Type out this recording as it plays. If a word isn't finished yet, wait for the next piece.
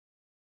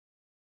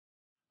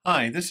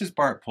Hi, this is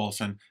Bart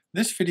Polson.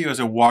 This video is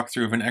a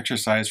walkthrough of an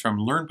exercise from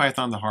Learn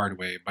Python the Hard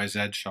Way by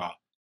Zed Shaw.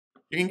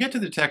 You can get to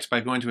the text by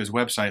going to his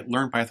website,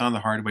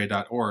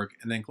 learnpythonthehardway.org,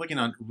 and then clicking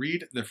on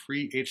Read the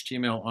Free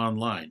HTML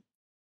Online.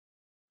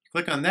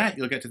 Click on that,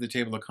 you'll get to the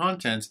table of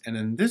contents, and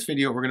in this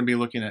video we're going to be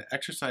looking at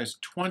exercise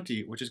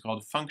 20, which is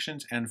called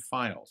Functions and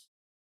Files.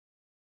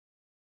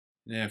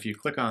 Now if you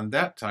click on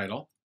that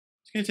title,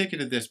 it's going to take you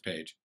to this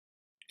page.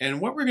 And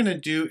what we're going to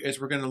do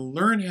is we're going to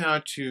learn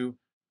how to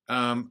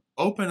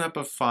open up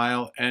a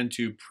file and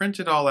to print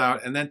it all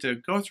out and then to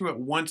go through it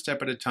one step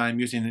at a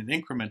time using an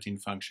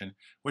incrementing function,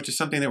 which is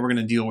something that we're going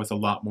to deal with a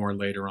lot more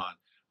later on.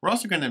 We're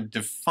also going to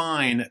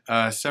define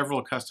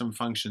several custom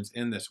functions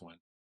in this one.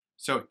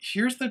 So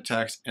here's the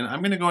text, and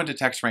I'm going to go into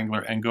Text Wrangler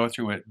and go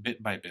through it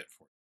bit by bit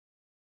for you.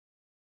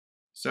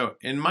 So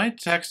in my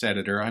text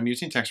editor, I'm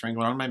using Text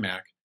Wrangler on my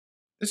Mac.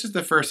 This is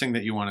the first thing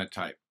that you want to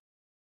type.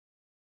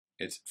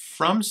 It's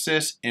from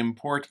sys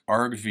import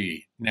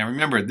argv. Now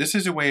remember, this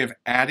is a way of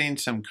adding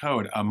some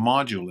code. A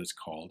module is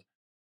called.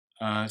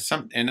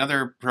 In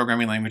other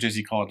programming languages,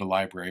 you call it a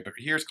library, but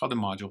here it's called a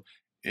module.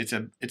 It's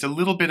a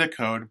little bit of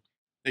code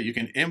that you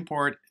can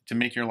import to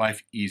make your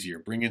life easier,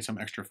 bring in some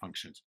extra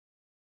functions.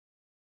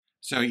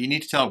 So you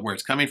need to tell it where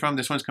it's coming from.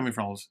 This one's coming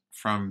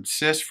from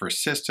sys for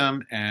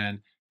system and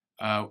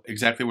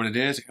exactly what it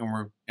is, and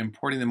we're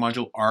importing the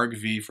module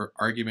argv for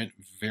argument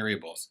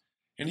variables.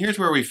 And here's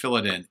where we fill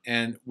it in.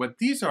 And what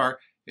these are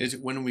is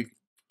when we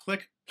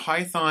click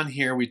Python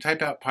here, we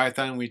type out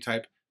Python, we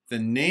type the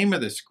name of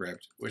the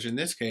script, which in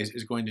this case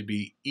is going to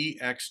be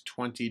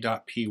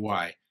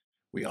ex20.py.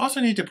 We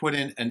also need to put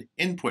in an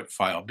input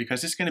file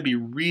because it's going to be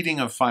reading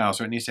a file,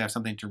 so it needs to have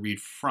something to read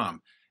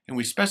from. And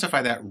we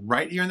specify that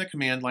right here in the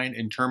command line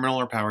in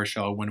Terminal or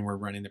PowerShell when we're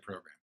running the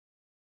program.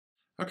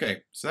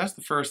 Okay, so that's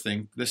the first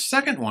thing. The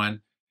second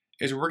one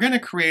is we're going to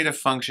create a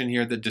function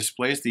here that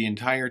displays the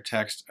entire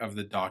text of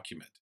the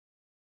document.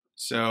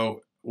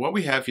 So what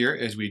we have here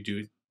is we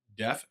do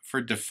def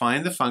for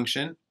define the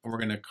function, and we're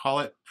going to call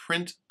it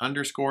print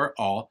underscore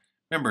all.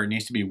 Remember, it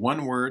needs to be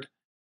one word.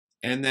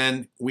 And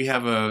then we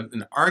have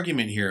an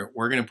argument here.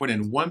 We're going to put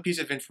in one piece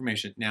of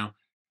information. Now,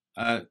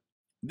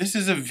 this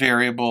is a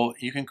variable.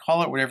 You can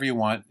call it whatever you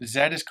want.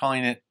 Zed is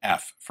calling it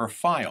f for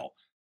file.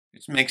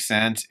 It makes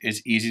sense.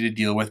 It's easy to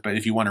deal with, but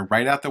if you want to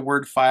write out the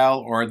word file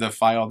or the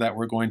file that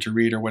we're going to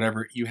read or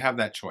whatever, you have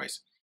that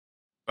choice.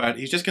 But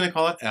he's just going to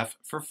call it f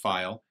for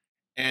file.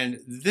 And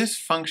this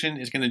function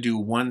is going to do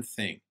one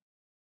thing.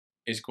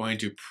 It's going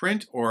to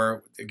print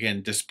or,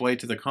 again, display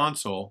to the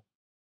console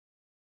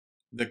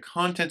the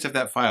contents of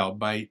that file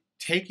by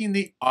taking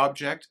the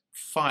object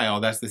file,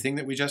 that's the thing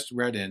that we just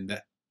read in,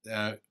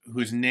 that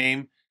whose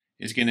name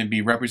is going to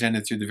be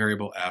represented through the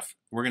variable f.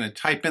 We're going to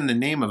type in the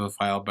name of a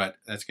file, but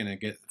that's going to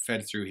get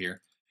fed through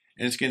here.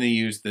 And it's going to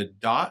use the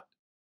dot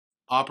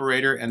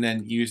operator and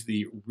then use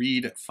the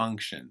read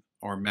function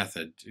or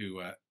method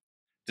to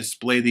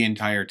display the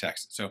entire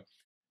text. So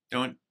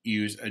don't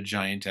use a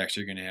giant text.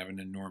 You're going to have an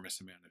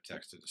enormous amount of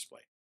text to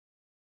display.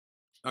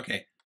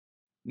 Okay,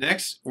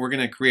 next we're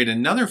going to create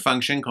another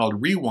function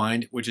called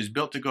rewind, which is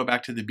built to go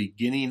back to the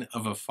beginning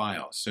of a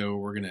file. So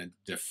we're going to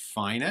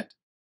define it,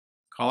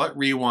 call it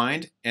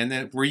rewind, and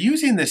then we're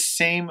using the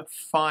same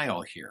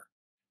file here.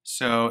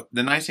 So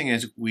the nice thing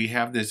is we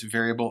have this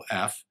variable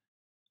f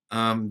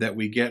that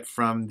we get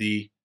from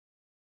the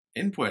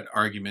input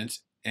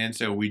arguments. And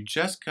so we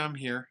just come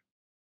here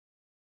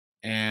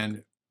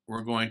and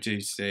we're going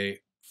to say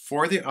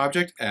for the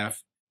object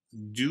f,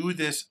 do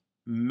this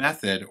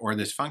method or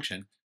this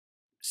function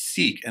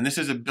seek. And this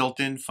is a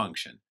built-in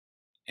function.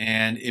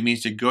 And it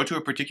means to go to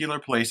a particular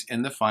place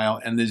in the file.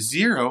 And the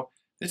 0,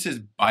 this is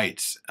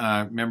bytes.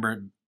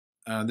 Remember,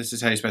 this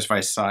is how you specify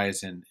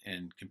size in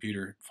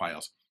computer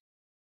files.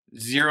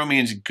 0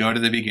 means go to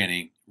the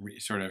beginning.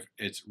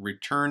 It's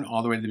return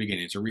all the way to the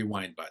beginning. It's a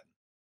rewind button.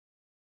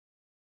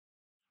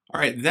 All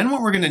right, then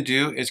what we're going to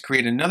do is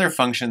create another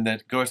function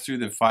that goes through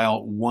the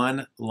file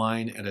one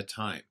line at a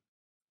time.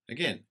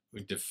 Again,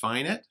 we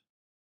define it,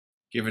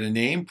 give it a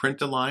name,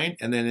 print a line,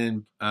 and then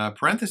in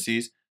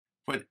parentheses,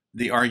 put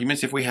the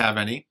arguments if we have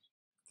any.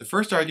 The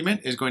first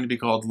argument is going to be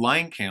called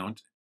line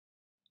count,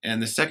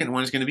 and the second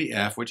one is going to be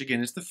f, which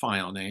again is the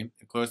file name.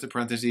 And close the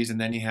parentheses, and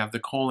then you have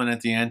the colon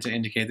at the end to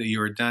indicate that you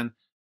are done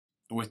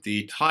with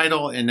the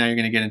title, and now you're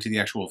going to get into the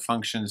actual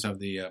functions of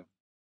the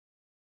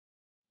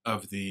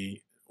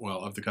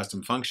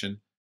custom function.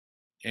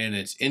 And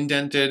it's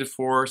indented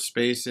for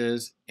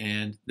spaces,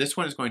 and this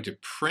one is going to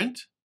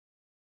print.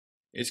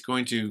 It's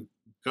going to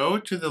go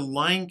to the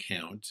line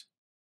count,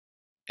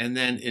 and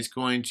then it's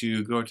going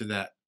to go to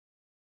that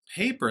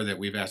paper that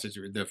we've asked it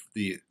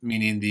to,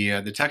 meaning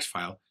the text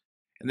file,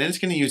 and then it's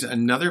going to use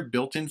another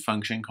built-in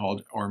function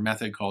called or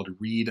method called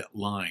read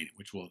line,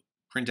 which will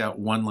print out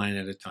one line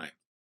at a time.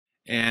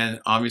 And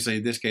obviously,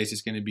 in this case,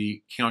 it's going to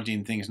be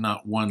counting things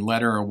not one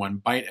letter or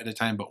one byte at a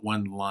time, but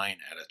one line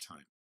at a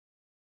time.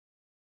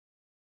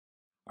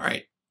 All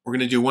right, we're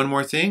going to do one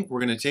more thing. We're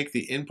going to take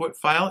the input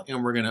file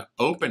and we're going to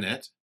open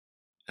it,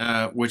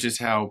 which is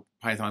how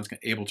Python's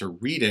able to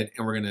read it.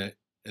 And we're going to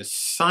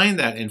assign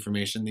that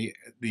information, the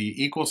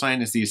equal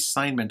sign is the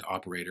assignment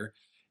operator.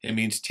 It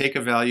means take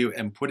a value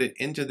and put it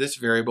into this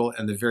variable,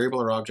 and the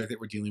variable or object that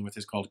we're dealing with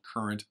is called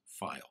current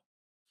file.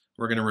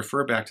 We're going to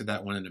refer back to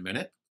that one in a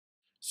minute.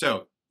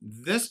 So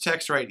this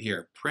text right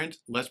here, print,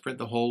 let's print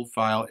the whole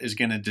file, is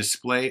going to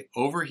display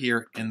over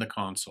here in the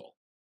console.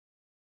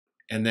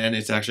 And then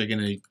it's actually going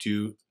to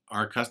do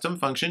our custom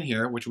function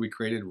here, which we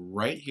created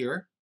right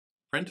here,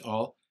 print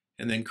all.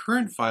 And then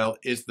current file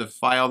is the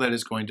file that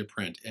is going to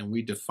print. And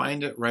we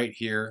defined it right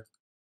here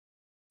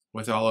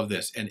with all of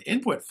this. And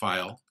input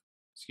file,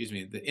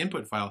 the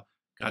input file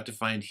got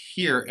defined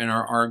here in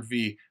our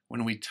argv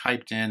when we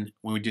typed in,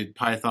 when we did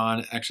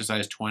Python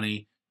exercise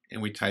 20,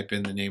 and we type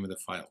in the name of the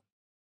file.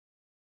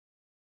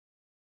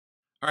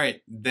 All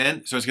right,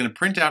 then, so it's going to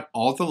print out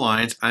all the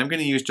lines. I'm going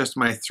to use just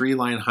my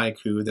 3-line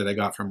haiku that I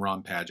got from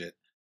Ron Padgett.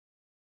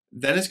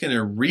 Then it's going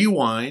to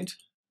rewind,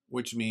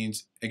 which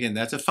means, again,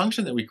 that's a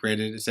function that we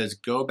created. It says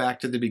go back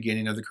to the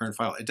beginning of the current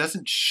file. It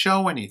doesn't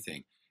show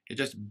anything. It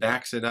just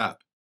backs it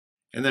up.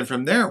 And then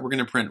from there, we're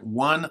going to print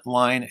one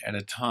line at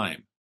a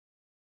time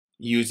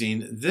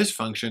using this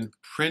function,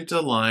 print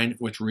a line,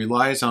 which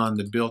relies on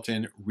the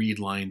built-in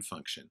readLine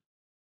function.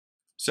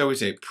 So we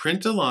say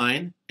print a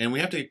line, and we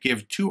have to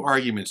give 2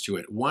 arguments to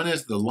it. One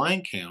is the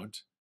line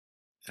count,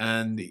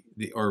 and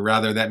or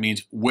rather that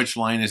means which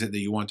line is it that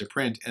you want to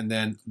print, and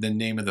then the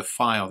name of the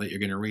file that you're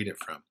going to read it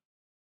from.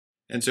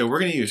 And so we're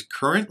going to use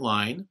current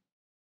line,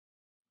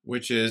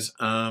 which is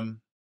a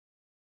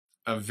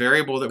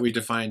variable that we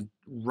defined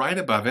right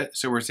above it.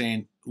 So we're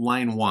saying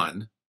line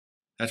 1,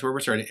 that's where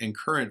we're starting, and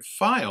current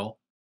file,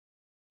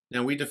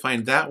 now we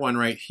defined that one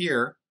right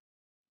here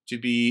to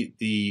be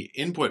the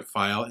input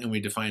file, and we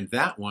defined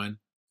that one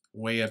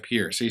way up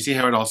here. So you see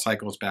how it all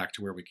cycles back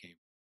to where we came.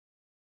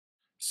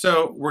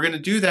 So we're going to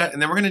do that, and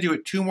then we're going to do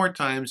it 2 more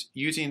times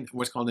using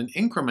what's called an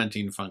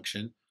incrementing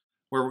function,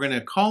 where we're going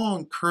to call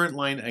on current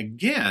line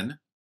again,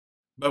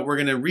 but we're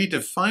going to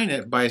redefine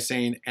it by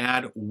saying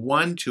add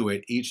 1 to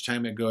it each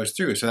time it goes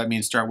through. So that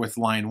means start with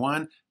line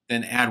 1,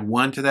 then add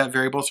 1 to that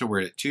variable, so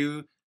we're at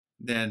 2,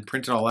 then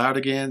print it all out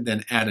again,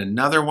 then add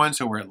another 1,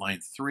 so we're at line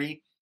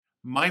 3.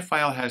 My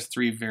file has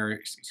 3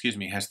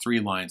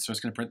 lines, so it's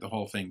going to print the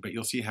whole thing, but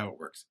you'll see how it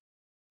works.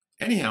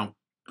 Anyhow,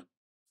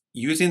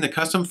 using the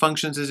custom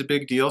functions is a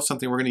big deal,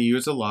 something we're going to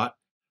use a lot.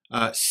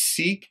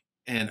 Seek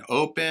and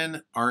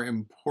open are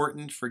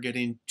important for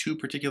getting 2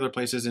 particular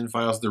places in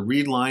files. The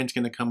read line is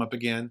going to come up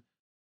again.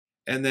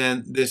 And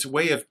then this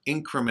way of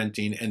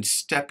incrementing and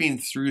stepping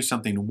through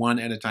something one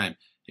at a time.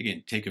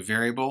 Again, take a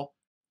variable,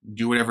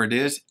 do whatever it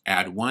is,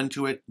 add 1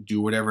 to it, do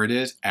whatever it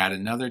is, add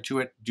another to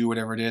it, do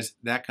whatever it is.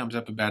 That comes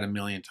up about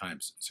 1,000,000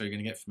 times, so you're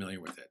going to get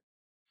familiar with it.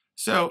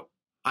 So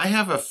I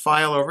have a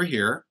file over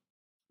here.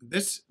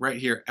 This right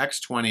here,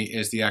 x20,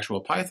 is the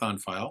actual Python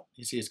file.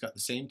 You see it's got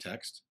the same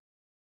text.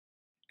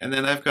 And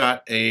then I've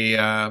got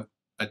a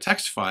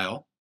text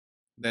file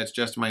that's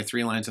just my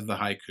 3 lines of the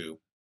haiku.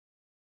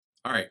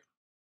 All right,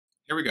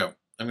 here we go.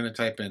 I'm going to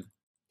type in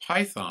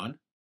Python.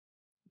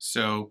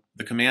 So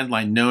the command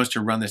line knows to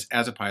run this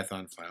as a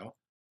Python file.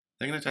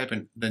 I'm going to type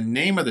in the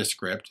name of the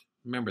script.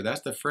 Remember,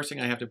 that's the first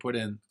thing I have to put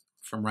in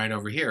from right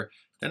over here.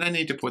 Then I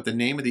need to put the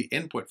name of the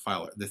input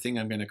file, the thing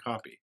I'm going to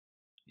copy.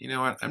 You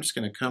know what? I'm just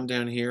going to come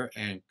down here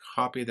and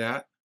copy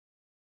that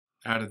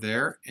out of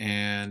there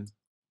and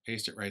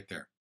paste it right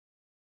there.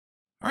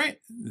 All right,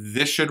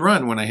 this should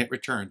run when I hit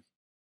return.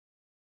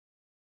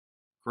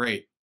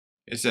 Great.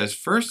 It says,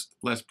 first,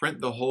 let's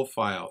print the whole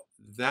file.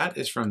 That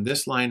is from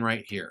this line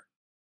right here.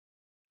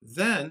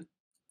 Then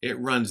it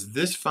runs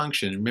this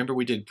function. Remember,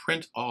 we did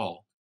print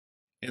all,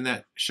 and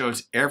that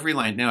shows every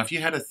line. Now, if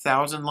you had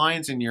 1,000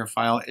 lines in your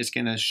file, it's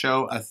going to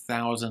show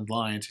 1,000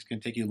 lines. It's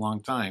going to take you a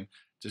long time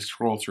to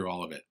scroll through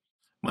all of it.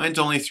 Mine's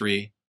only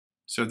 3,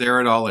 so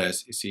there it all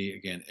is. You see,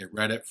 again, it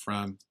read it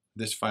from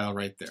this file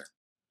right there.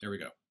 There we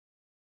go.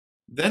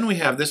 Then we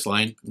have this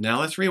line.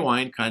 Now let's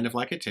rewind, kind of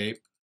like a tape.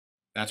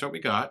 That's what we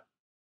got.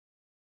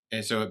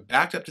 And so it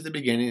backed up to the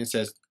beginning and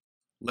says,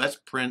 let's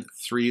print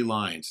 3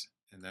 lines.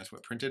 And that's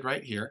what printed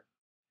right here.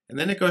 And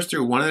then it goes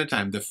through one at a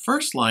time. The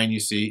first line you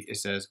see, it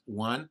says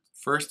 1,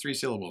 first 3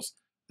 syllables.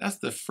 That's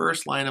the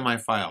first line of my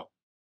file.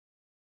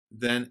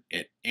 Then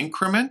it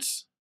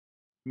increments,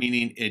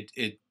 meaning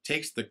it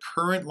takes the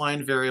current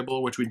line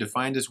variable, which we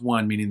defined as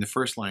 1, meaning the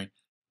first line,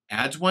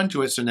 adds 1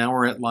 to it. So now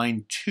we're at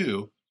line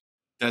 2,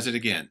 does it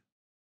again.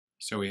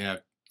 So we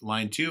have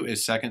line 2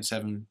 is second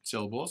 7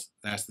 syllables.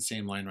 That's the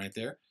same line right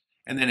there.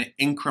 And then it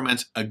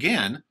increments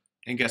again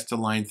and gets to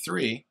line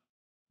 3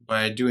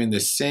 by doing the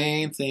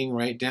same thing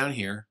right down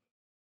here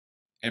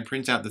and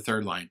prints out the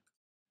 3rd line.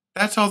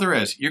 That's all there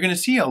is. You're going to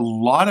see a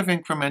lot of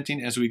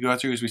incrementing as we go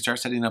through, as we start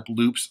setting up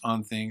loops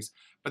on things.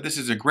 But this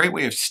is a great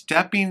way of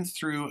stepping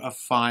through a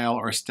file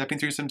or stepping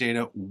through some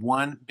data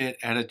one bit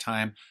at a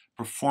time,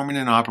 performing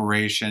an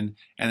operation,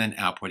 and then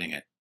outputting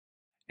it.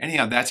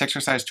 Anyhow, that's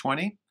exercise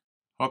 20.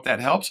 Hope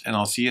that helps, and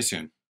I'll see you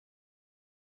soon.